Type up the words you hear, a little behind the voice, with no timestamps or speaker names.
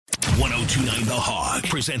1029 The Hog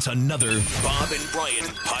presents another Bob and Brian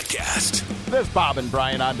podcast. This Bob and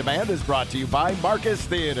Brian On Demand is brought to you by Marcus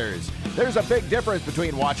Theaters. There's a big difference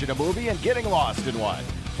between watching a movie and getting lost in one.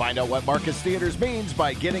 Find out what Marcus Theaters means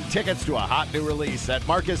by getting tickets to a hot new release at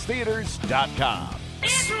marcustheaters.com.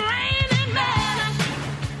 It's raining men.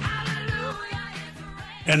 Hallelujah.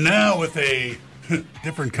 And now with a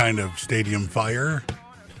different kind of stadium fire,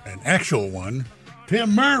 an actual one,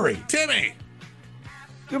 Tim Murray. Timmy!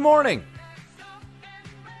 Good morning.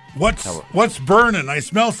 What's burning? I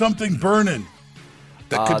smell something burning.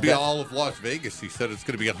 That could be all of Las Vegas. He said it's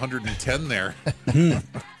going to be 110 there.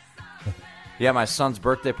 Yeah, my son's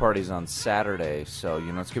birthday party's on Saturday, so, it's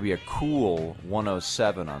going to be a cool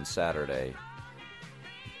 107 on Saturday.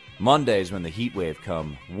 Monday's when the heat wave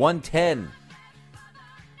come. 110.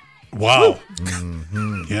 Wow.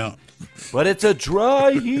 Yeah. But it's a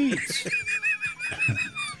dry heat.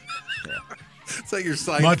 It's like your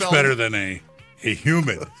Seinfeld. Much better than a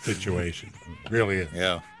humid situation. Really is.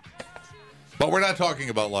 Yeah. But we're not talking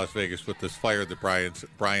about Las Vegas with this fire that Brian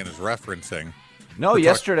is referencing. No,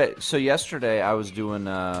 yesterday I was doing.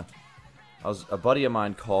 A buddy of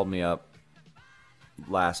mine called me up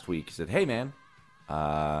last week. He said, "Hey man,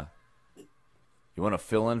 you want to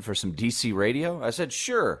fill in for some DC radio?" I said,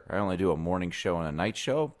 "Sure. I only do a morning show and a night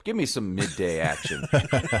show. Give me some midday action."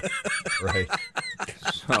 Right.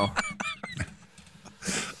 So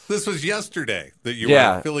this was yesterday that you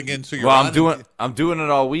were filling in. So you're I'm doing it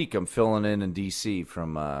all week. I'm filling in DC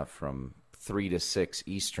from 3 to 6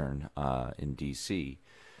 Eastern in DC,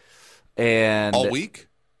 and all week.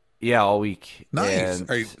 Yeah, all week. Nice. And,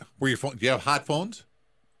 Do you have hot phones?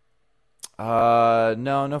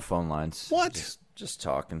 No phone lines. What? Just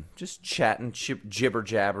talking, just chatting, jibber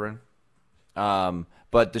jabbering.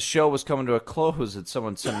 But the show was coming to a close, and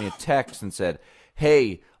someone sent me a text and said,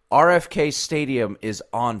 "Hey, RFK Stadium is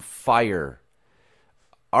on fire."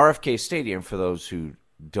 RFK Stadium, for those who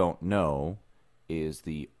don't know, is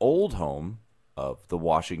the old home of the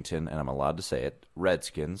Washington, and I'm allowed to say it,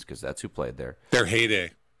 Redskins, because that's who played there. Their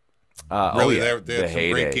heyday. Really, they had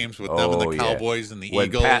some great games with them and the Cowboys and the when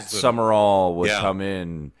Eagles. Pat Summerall would come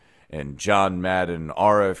in, and John Madden,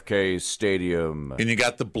 RFK Stadium. And you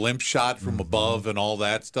got the blimp shot from above and all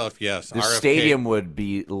that stuff. Yes, The RFK. stadium would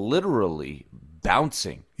be literally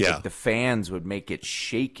bouncing. Yeah. Like the fans would make it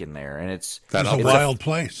shake in there, and it's a wild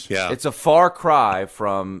place. Yeah. It's a far cry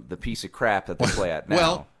from the piece of crap that they play at now.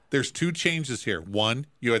 Well, there's two changes here. One,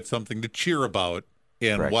 you had something to cheer about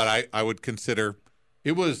in Correct. what I would consider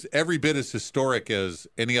it was every bit as historic as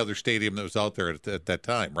any other stadium that was out there at that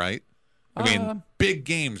time, right? I mean, big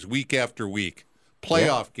games week after week,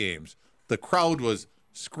 playoff games. The crowd was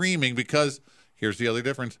screaming because here's the other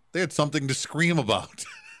difference. They had something to scream about.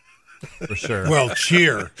 For sure. Well,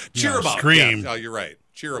 cheer. Cheer about. Scream. Yeah, you're right.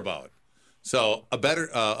 Cheer about. So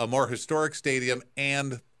a more historic stadium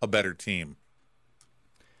and a better team.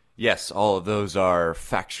 Yes, all of those are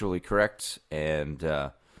factually correct, and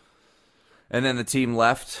then the team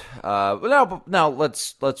left. Now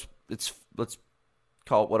let's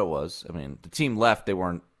call it what it was. I mean, the team left. They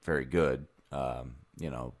weren't very good. The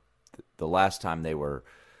last time they were,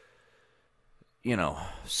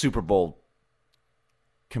 Super Bowl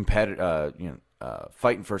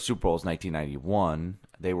fighting for a Super Bowl was 1991.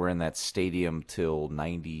 They were in that stadium till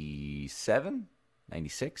 97,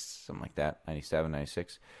 96, something like that, 97,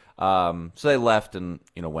 96. So they left and,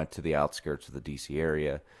 went to the outskirts of the D.C.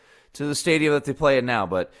 area, to the stadium that they play in now.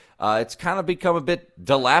 But it's kind of become a bit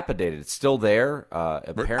dilapidated. It's still there.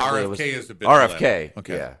 Apparently RFK is a bit RFK,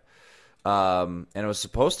 okay. yeah. And it was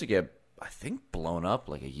supposed to get, I think, blown up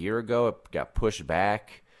like a year ago. It got pushed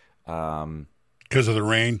back. Because of the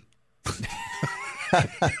rain.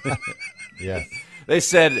 Yes. They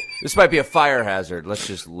said, this might be a fire hazard. Let's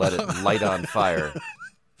just let it light on fire.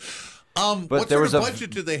 What sort of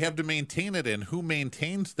budget do they have to maintain it in? Who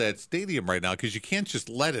maintains that stadium right now? Because you can't just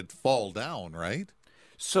let it fall down, right?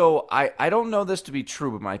 So I don't know this to be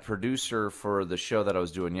true, but my producer for the show that I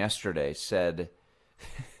was doing yesterday said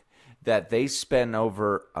that they spend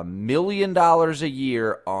over $1 million a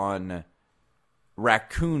year on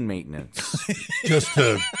raccoon maintenance. Just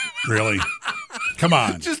to really, come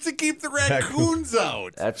on. Just to keep the raccoons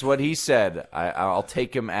out. That's what he said. I'll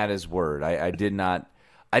take him at his word. I did not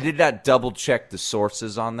double check the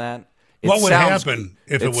sources on that. What would happen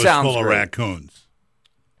if it was full of raccoons?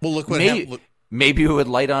 Well, look what happened. Maybe it would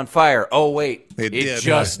light on fire. Oh, wait. It did.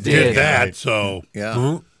 just Did did. that, so.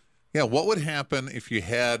 Yeah. Yeah, what would happen if you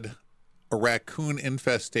had a raccoon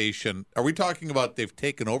infestation? Are we talking about they've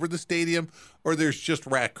taken over the stadium, or there's just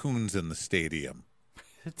raccoons in the stadium?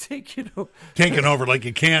 Taken over. Taken over, like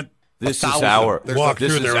you can't This is 1,000. our There's Walk this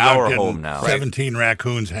through is there without our getting home now. 17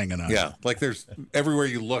 raccoons hanging on. Yeah, like there's everywhere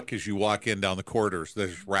you look as you walk in down the corridors,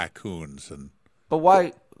 there's raccoons and But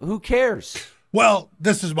why? Who cares? Well,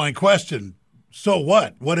 this is my question. So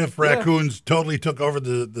what? What if raccoons totally took over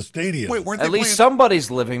the stadium? wait, weren't they At least playing, somebody's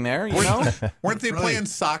living there, you know. weren't they playing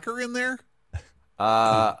soccer in there?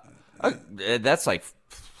 That's like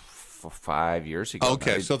 5 years ago.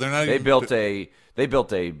 Okay, now. so they're not They even-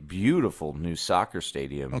 built a beautiful new soccer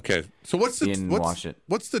stadium. Okay, so In Washington.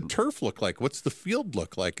 what's the turf look like? What's the field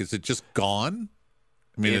look like? Is it just gone?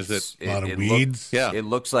 I mean, is it? A lot of it weeds? Yeah. It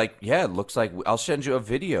looks like I'll send you a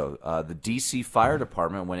video. The DC Fire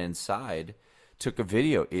Department went inside, took a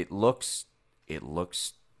video. It looks.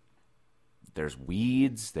 There's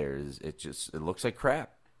weeds. It looks like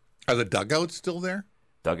crap. Are the dugouts still there?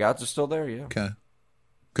 Dugouts are still there. Yeah. Okay.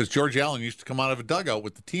 Because George Allen used to come out of a dugout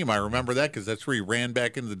with the team. I remember that because that's where he ran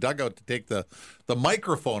back into the dugout to take the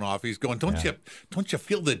microphone off. He's going, don't you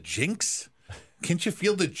feel the jinx? Can't you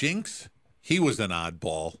feel the jinx? He was an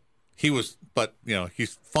oddball. But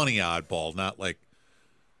he's funny oddball, not like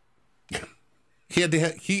he had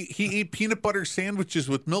to. He ate peanut butter sandwiches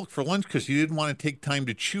with milk for lunch because he didn't want to take time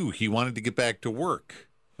to chew. He wanted to get back to work.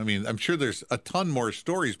 I mean, I'm sure there's a ton more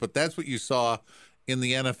stories, but that's what you saw in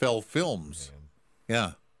the NFL films.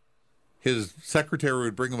 Yeah. His secretary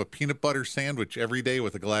would bring him a peanut butter sandwich every day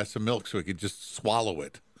with a glass of milk so he could just swallow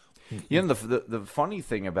it. You know, the funny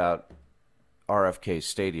thing about RFK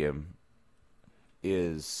Stadium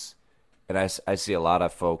is, and I see a lot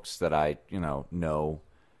of folks that I know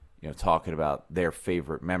talking about their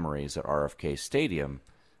favorite memories at RFK Stadium.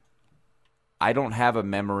 I don't have a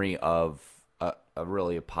memory of a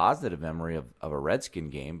really positive memory of a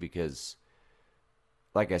Redskin game because,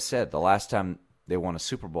 like I said, the last time they won a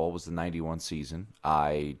Super Bowl was the 91 season.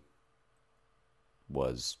 I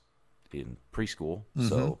was in preschool,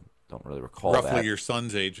 so don't really recall Roughly that. your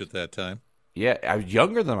son's age at that time. Yeah, I was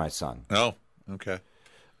younger than my son. Oh, okay.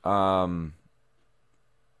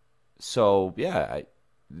 So yeah,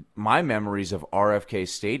 my memories of RFK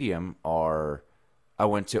Stadium are I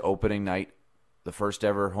went to opening night, the first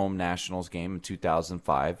ever home Nationals game in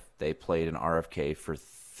 2005. They played in RFK for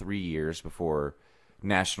 3 years before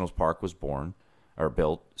Nationals Park was born or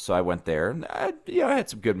built. So I went there, and I had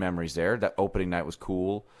some good memories there. That opening night was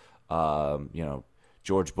cool.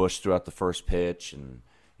 George Bush threw out the first pitch, and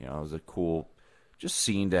it was a cool just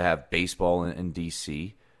scene to have baseball in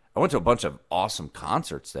D.C. I went to a bunch of awesome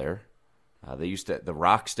concerts there. The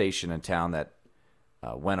rock station in town that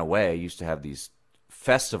went away used to have these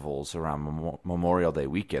festivals around Memorial Day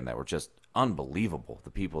weekend that were just unbelievable.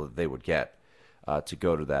 The people that they would get to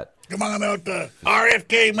go to that. Come on out to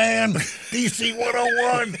RFK, man. DC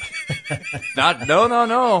 101.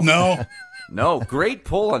 No. No. Great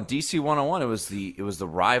pull on DC 101. It was the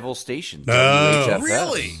rival station. Oh. WHFS.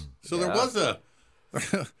 Really? So there was a.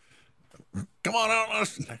 Come on out,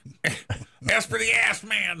 ask for the ass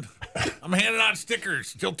man. I'm handing out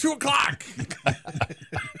stickers till 2:00.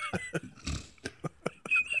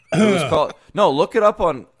 It was called. No, look it up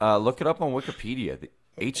on Wikipedia. The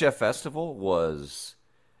HF Festival was.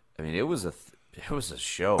 I mean, it was a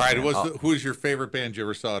show. All right, man. who was your favorite band you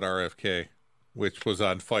ever saw at RFK, which was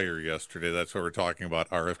on fire yesterday? That's what we're talking about,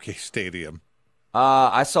 RFK Stadium.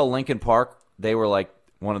 I saw Linkin Park. They were like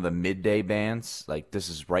one of the midday bands. Like this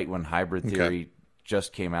is right when Hybrid Theory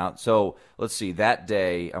just came out. So let's see. That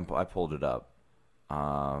day, I pulled it up.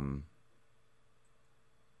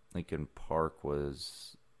 Linkin Park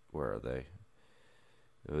was. Where are they?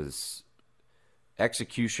 It was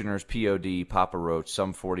Executioners, POD, Papa Roach,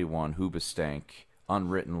 Sum 41, Hoobastank,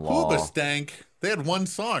 Unwritten Law. Hoobastank. They had one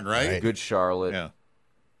song, right? Good Charlotte. Yeah.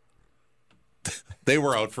 They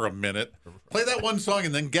were out for a minute. Play that one song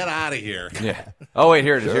and then get out of here. Yeah. Oh wait,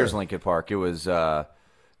 here it is. Here's Linkin Park. It was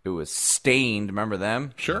Stained. Remember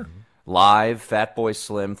them? Sure. Live, Fatboy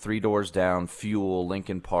Slim, Three Doors Down, Fuel,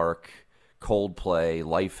 Linkin Park, Coldplay,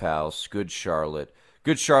 Lifehouse, Good Charlotte.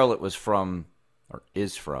 Good Charlotte is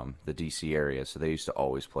from the D.C. area, so they used to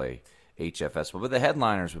always play HF Festival. But the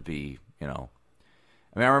headliners would be, I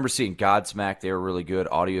remember seeing Godsmack. They were really good.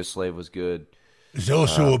 Audioslave was good. There's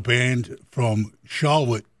also a band from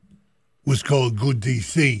Charlotte was called Good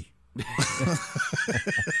DC,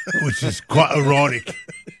 which is quite ironic.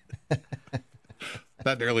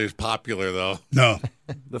 Not nearly as popular, though. No.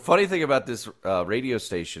 The funny thing about this radio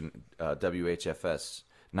station, WHFS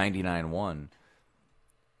 99.1,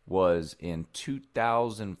 was in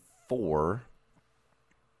 2004.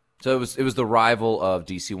 So it was the rival of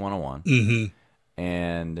DC 101,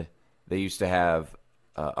 and they used to have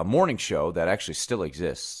a morning show that actually still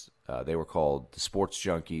exists They were called the Sports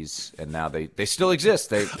Junkies, and now they still exist.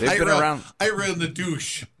 They've been around. I ran the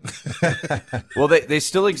douche. Well, they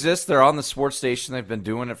still exist. They're on the sports station. They've been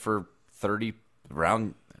doing it for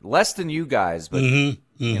around less than you guys, but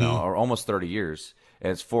or almost 30 years.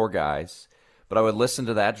 And it's 4 guys. But I would listen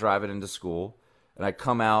to that driving into school, and I'd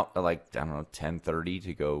come out at 10:30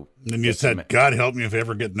 to go. And you said, "God help me if I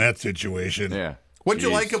ever get in that situation." Yeah. What'd you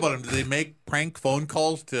Jeez. like about them? Do they make prank phone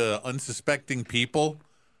calls to unsuspecting people?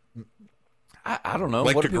 I don't know.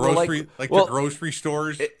 Like What to do people grocery, Well, to grocery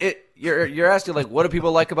stores? You're asking what do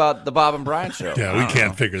people like about the Bob and Brian show? Yeah, we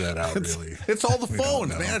can't figure that out really. It's all the We don't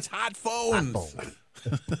phones, know. man. It's hot phones.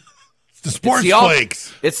 It's the sports the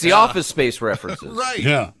flakes. It's the Office Space references. Right.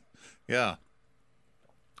 Yeah. Yeah.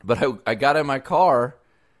 But I got in my car.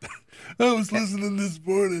 I was listening this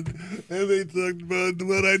morning, and they talked about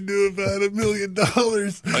what I knew if I had $1 million.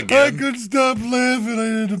 I Again? couldn't stop laughing.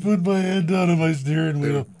 I had to put my head down on my steering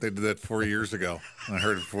wheel. They did that 4 years ago. I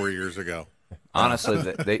heard it 4 years ago. Honestly,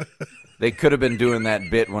 they could have been doing that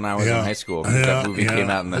bit when I was in high school. That movie came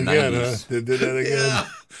out in the Again, 90s. They did that again.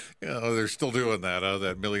 Yeah, they're still doing that,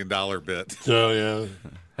 that $1 million bit. So, yeah.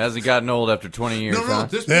 Hasn't gotten old after 20 years, No, huh?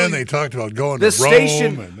 this Then million, they talked about going The to Rome.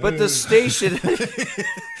 station, but the station.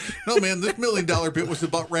 no, man, this $1 million bit was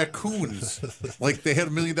about raccoons. Like they had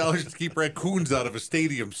 $1 million to keep raccoons out of a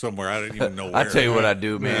stadium somewhere. I don't even know where. I tell you what I'd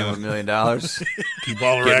do, man, with $1 million. Keep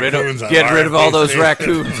all the Get rid raccoons of, on get rid of all RFK those station.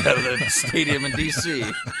 raccoons out of the stadium in D.C.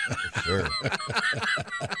 Sure.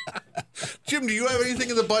 Jim, do you have anything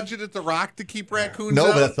in the budget at The Rock to keep raccoons No,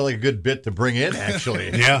 out? but that's like a good bit to bring in, actually.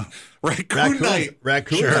 Yeah. Raccoon night.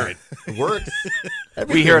 Raccoon night. It works.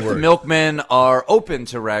 We here at the Everything Milkmen are open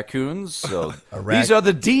to raccoons, so rac- these are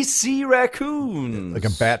the D.C. raccoons. Like a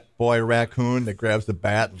bat boy raccoon that grabs the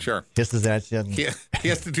bat and Sure. hisses at you. He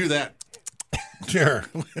has to do that. Sure.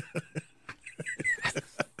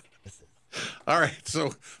 All right,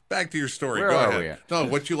 so back to your story. Where Go are ahead. we at? No,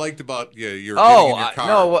 what you liked about your getting in Oh, your car.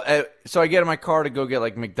 no. So I get in my car to go get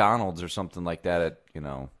like McDonald's or something like that at,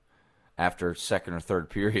 after second or third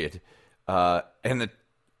period. And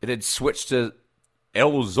it had switched to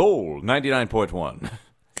El Zol 99.1.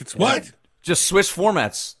 It's What? Just switched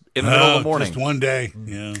formats in the middle of the morning. Just one day.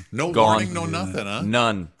 Yeah. No Gone. warning, no nothing, huh?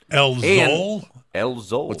 None. El Zol? El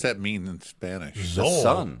Zol. What's that mean in Spanish? The Zol.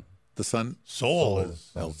 sun. The sun? Soul.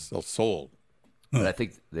 El Sol. But I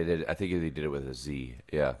think they did it with a Z.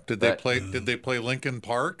 Yeah. Did they play Lincoln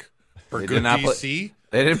Park or They Good did not play- DC?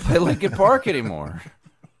 They didn't play Linkin Park anymore.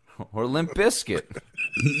 Or Limp Bizkit.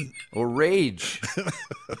 Or Rage.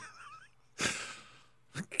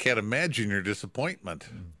 Can't imagine your disappointment.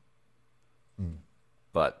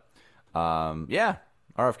 But yeah,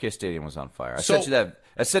 RFK Stadium was on fire. I So-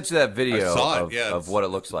 sent you that video I saw it, of what it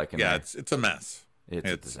looks like in Yeah, there. it's a mess. It's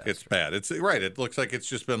a disaster. It's bad. It's right. It looks like it's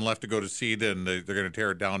just been left to go to seed, and they're going to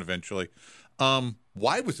tear it down eventually.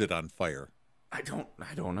 Why was it on fire? I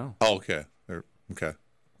don't know. Oh, okay. Okay.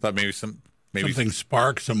 Thought maybe Something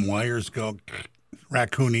sparks, some wires go,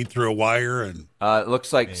 raccoon eat through a wire, and It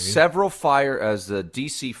looks like several as the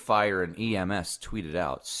DC Fire and EMS tweeted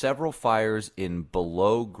out, several fires in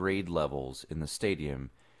below grade levels in the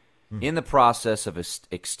stadium. In the process of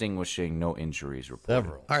extinguishing, no injuries reported.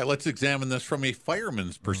 Several. All right, let's examine this from a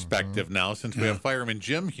fireman's perspective now, since we have Fireman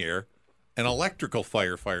Jim here, an electrical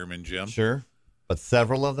fireman Jim. Sure. But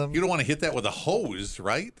several of them? You don't want to hit that with a hose,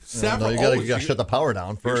 right? No, Several. you gotta shut the power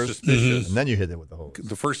down You're first, suspicious. and then you hit it with the hose.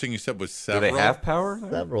 The first thing you said was Do several. they have power there?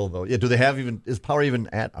 Several though. Yeah. Do they have is power even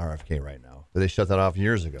at RFK right now? Did they shut that off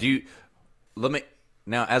years ago?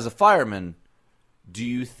 Now, as a fireman, do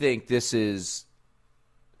you think this is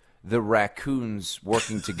the raccoons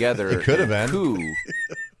working together? It could have been. Coup?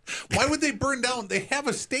 Why would they burn down? They have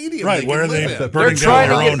a stadium. right, they where are can they live in. burning They're trying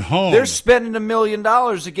down to their get. own home? They're spending $1 million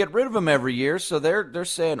to get rid of them every year, so they're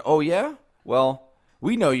saying, "Oh yeah, well,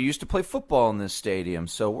 we know you used to play football in this stadium,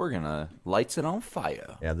 so we're gonna lights it on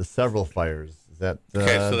fire." Yeah, there's several fires. Is that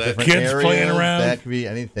Okay, so that- different Kids areas? playing around? That could be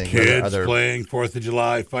anything. Kids Are there- playing 4th of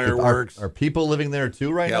July fireworks. Are people living there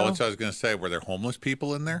too right Yeah, now? that's what I was going to say. Were there homeless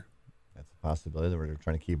people in there? That's a possibility. They're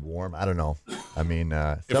trying to keep warm. I don't know. I mean,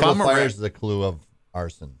 If several I'm a fires is a clue of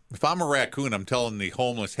arson. If I'm a raccoon, I'm telling the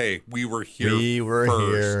homeless, "Hey, we were here. We were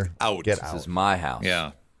first. here. Out. Get This out. is my house.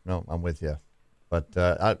 Yeah. No, I'm with you. But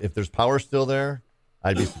if there's power still there,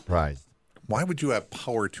 I'd be surprised. Why would you have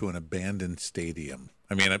power to an abandoned stadium?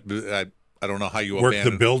 I mean, I don't know how you Work the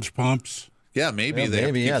abandon. bilge pumps, Yeah, maybe Yeah, they maybe,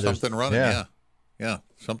 have to yeah, keep there's- something running. yeah. Yeah,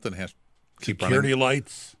 something has to keep security running.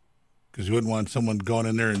 lights, because you wouldn't want someone going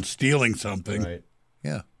in there and stealing something. Right.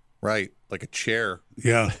 Yeah, right. Like a chair,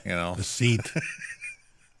 Yeah, you know, the seat.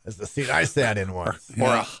 That's the seat I sat in once.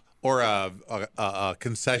 or a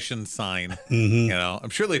concession sign. I'm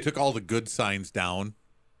sure they took all the good signs down.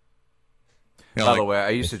 By the way, I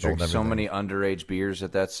used to sold drink so everything. many underage beers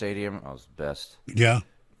at that stadium. I was the best. Yeah.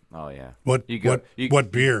 Oh yeah. What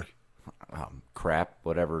what beer? Crap,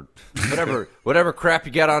 whatever crap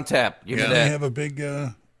you got on tap. Give me They that. have a big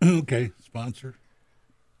okay sponsor.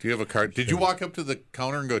 Do you have a card? Did you walk up to the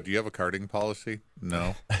counter and go, "Do you have a carding policy?"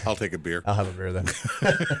 No. I'll take a beer. I'll have a beer then.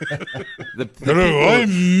 The Hello, I'm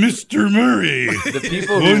Mr. Murray. the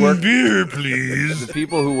people who One work beer, please. the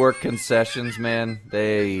people who work concessions, man,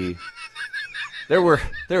 there were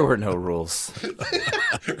no rules.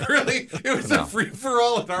 Really? It was a free for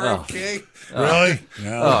all at RFK. Really?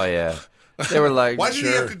 Yeah. Oh yeah. They were like, Why did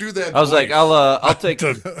he have to do that? I was like, twice? I'll take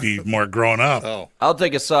To be more grown up. Oh, I'll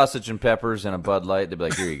take a sausage and peppers and a Bud Light. They'd be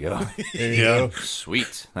like, here you go. Yeah.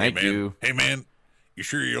 Sweet. Thank man. you. Hey man, you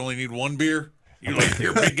sure you only need one beer? You're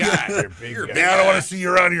a big guy. You're a big Yeah, I don't guy. want to see you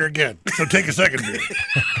around here again. So take a second beer.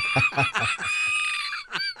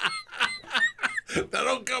 Now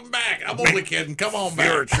don't come back. I'm only kidding. Come on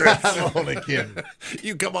Your back. trips. I'm only kidding.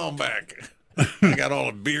 You come on back. I got all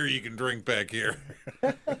the beer you can drink back here.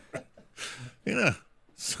 Yeah.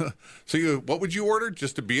 So what would you order?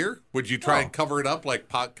 Just a beer? Would you try and cover it up like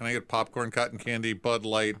can I get popcorn, cotton candy, Bud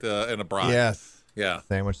Light, and a brat? Yes. Yeah.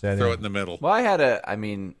 Sandwich that Throw in. it in the middle. Well,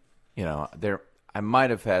 I might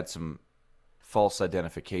have had some false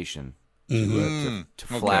identification to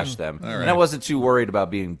flash them. And I wasn't too worried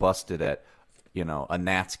about being busted at, a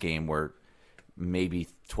Nats game where maybe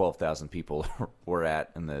 12,000 people were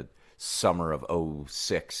at in the summer of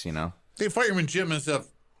 06, Hey, Fireman Jim, as a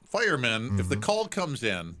fireman, if the call comes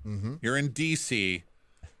in, you're in D.C.,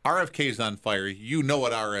 RFK's on fire. You know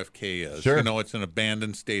what RFK is. Sure. You know it's an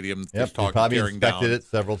abandoned stadium. Yep, Just we talking probably tearing inspected down. it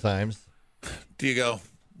several times. Do you go,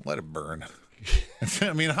 let it burn?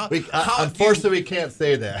 I mean, how Unfortunately, we can't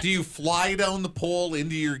say that. do you fly down the pole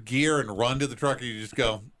into your gear and run to the truck, or you just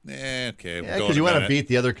go, okay, Yeah, because you want to beat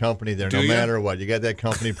the other company there, Do no you? matter what. You got that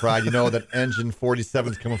company pride. You know that engine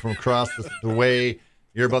 47's coming from across the way.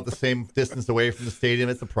 You're about the same distance away from the stadium.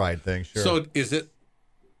 It's a pride thing, sure. So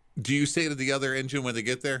do you say to the other engine when they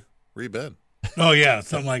get there, where you been? Oh, yeah.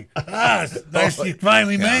 Something like, it's nice you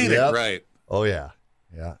finally made it. Yep. Right. Oh, yeah.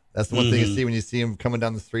 Yeah. That's the one thing you see when you see him coming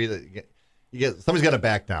down the street. That you get somebody's got to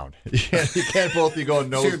back down. You can't both be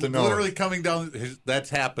going So nose you're to nose. literally coming down. That's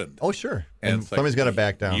happened. Oh, sure. And And it's like, somebody's got to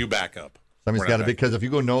back down. You back up. Somebody's We're got not to, back- because if you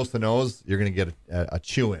go nose to nose, you're going to get a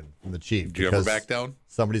chew-in from the chief. Do you ever because back down?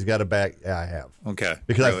 Somebody's got to back. Yeah, I have. Okay.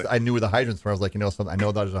 Because Really? I knew where the hydrants were. I was like, I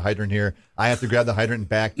know there's a hydrant here. I have to grab the hydrant and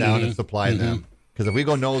back down and supply them. Because if we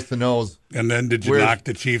go nose to nose, And then did you Where's- knock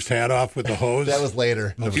the Chief's hat off with the hose? that was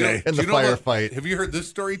later in the, Do you know- in the Do you know what- firefight. Have you heard this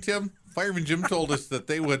story, Tim? Fireman Jim told us that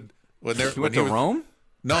they would when they're You went to Rome?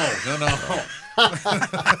 No.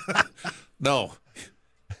 No.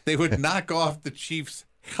 They would knock off the chief's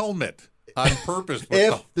helmet on purpose.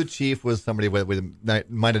 If the chief was somebody that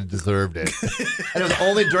might have deserved it. And it was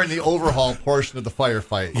only during the overhaul portion of the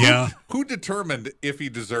firefight. Yeah. Who determined if he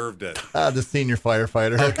deserved it? The senior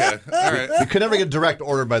firefighter. Okay. All right. You could never get direct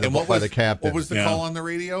order by the And by the captain. What was the Yeah. call on the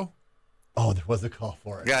radio? Oh, there was a call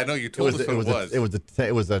for it. Yeah, I know you told us what it was. It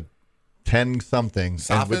was a 10 something.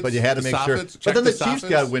 Soffits? But you had to make sure. Soffits? But Check then the the Chiefs soffits?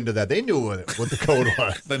 got wind of that. They knew what the code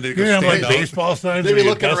was. Then they You go have like stand out. baseball signs They'd where be you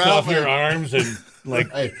looking dust around off your like- arms and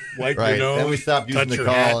like Right. wipe Right. your nose. Then we stopped using touch the your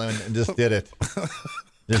call hat. and just did it.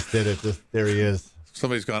 Just did it. Just there he is.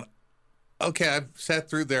 Somebody's gone, okay, I've sat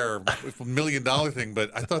through their $1 million thing,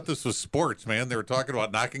 but I thought this was sports, man. They were talking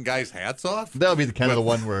about knocking guys' hats off. That would be the kind of the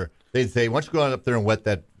one where they'd say, "Why don't you go on up there and wet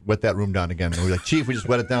that room down again?" And we're like, "Chief, we just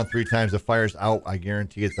wet it down 3 times. The fire's out. I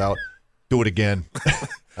guarantee it's out. Do it again."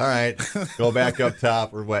 All right, go back up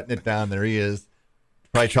top. We're wetting it down. There he is.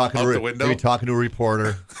 Probably talking Out to the window? maybe talking to a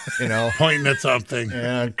reporter. Pointing at something.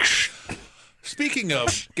 And Speaking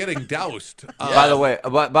of getting doused, By the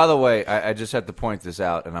way, I just have to point this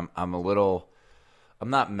out, and I'm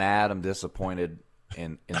not mad. I'm disappointed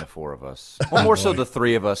in the 4 of us. Well, more so the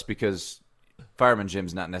 3 of us, because Fireman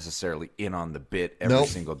Jim's not necessarily in on the bit every Nope.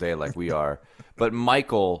 single day like we are. But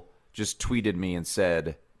Michael just tweeted me and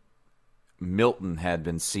said Milton had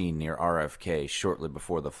been seen near RFK shortly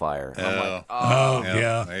before the fire. And I'm like, Oh, Yeah,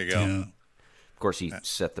 yeah. there you go. Yeah. of course, he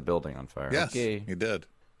set the building on fire. yes, Okay. he did.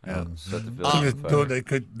 Yeah. Set the I building on just fire. thought I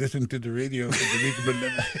could listen to the radio at the reasonable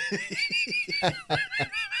level.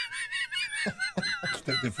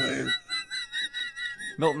 Start the fire.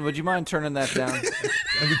 Milton, would you mind turning that down I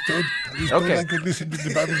was told Okay. I could listen to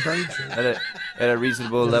the Bob and Brian show at a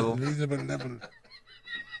reasonable at level? a reasonable level.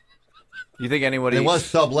 You think anybody? It was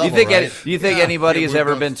sub-level, You think? right? You think Yeah, anybody yeah, has we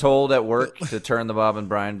ever both- been told at work to turn the Bob and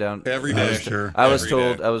Brian down? Every day. Sure. I was Every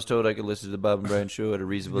told. day. I was told I could listen to the Bob and Brian show at a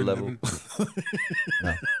reasonable level.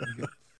 No.